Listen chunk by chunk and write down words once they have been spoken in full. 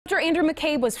After Andrew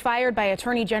McCabe was fired by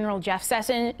Attorney General Jeff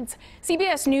Sessions,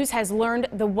 CBS News has learned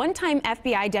the one-time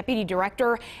FBI deputy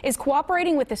director is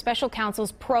cooperating with the special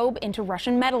counsel's probe into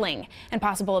Russian meddling and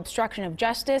possible obstruction of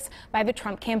justice by the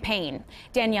Trump campaign.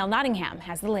 Danielle Notthingham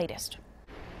has the latest.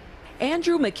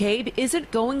 Andrew McCabe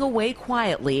isn't going away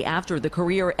quietly after the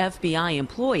career FBI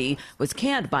employee was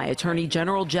canned by Attorney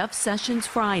General Jeff Sessions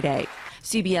Friday.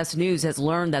 CBS News has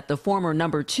learned that the former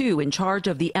number 2 in charge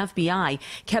of the FBI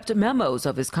kept memos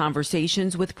of his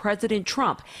conversations with President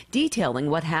Trump detailing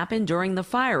what happened during the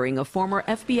firing of former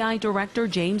FBI Director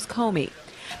James Comey.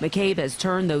 McCabe has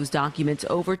turned those documents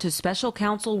over to special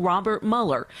counsel Robert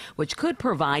Mueller, which could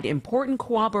provide important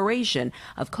corroboration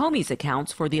of Comey's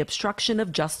accounts for the obstruction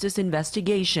of justice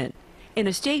investigation. In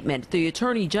a statement, the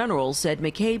Attorney General said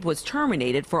McCabe was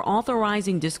terminated for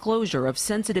authorizing disclosure of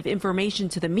sensitive information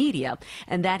to the media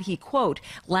and that he, quote,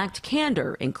 lacked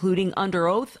candor, including under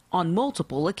oath on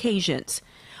multiple occasions.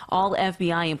 All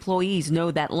FBI employees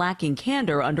know that lacking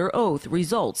candor under oath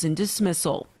results in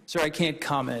dismissal. Sir, I can't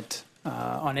comment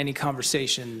on any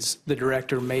conversations the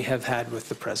director may have had with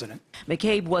the president.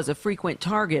 McCabe was a frequent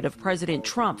target of President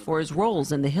Trump for his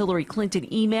roles in the Hillary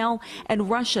Clinton email and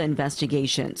Russia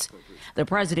investigations. The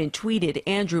president tweeted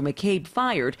Andrew McCabe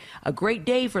fired, a great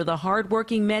day for the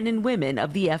hardworking men and women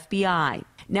of the FBI.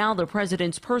 Now the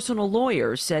president's personal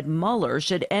lawyer said Mueller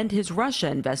should end his Russia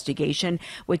investigation,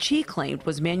 which he claimed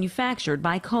was manufactured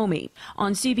by Comey.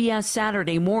 On CBS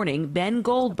Saturday morning, Ben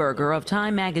Goldberger of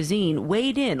Time magazine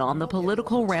weighed in on the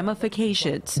political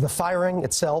ramifications. The firing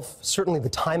itself, certainly the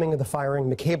timing of the firing,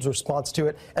 McCabe's response to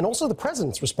it, and also the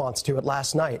president's response to it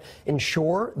last night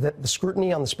ensure that the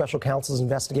scrutiny on the special counsel's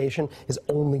investigation is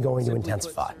only going to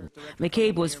intensify.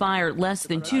 McCabe was fired less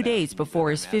than 2 days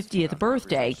before his 50th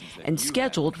birthday and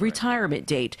scheduled retirement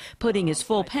date, putting his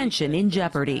full pension in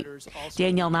jeopardy.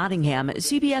 Danielle Notthingham,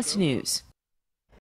 CBS News.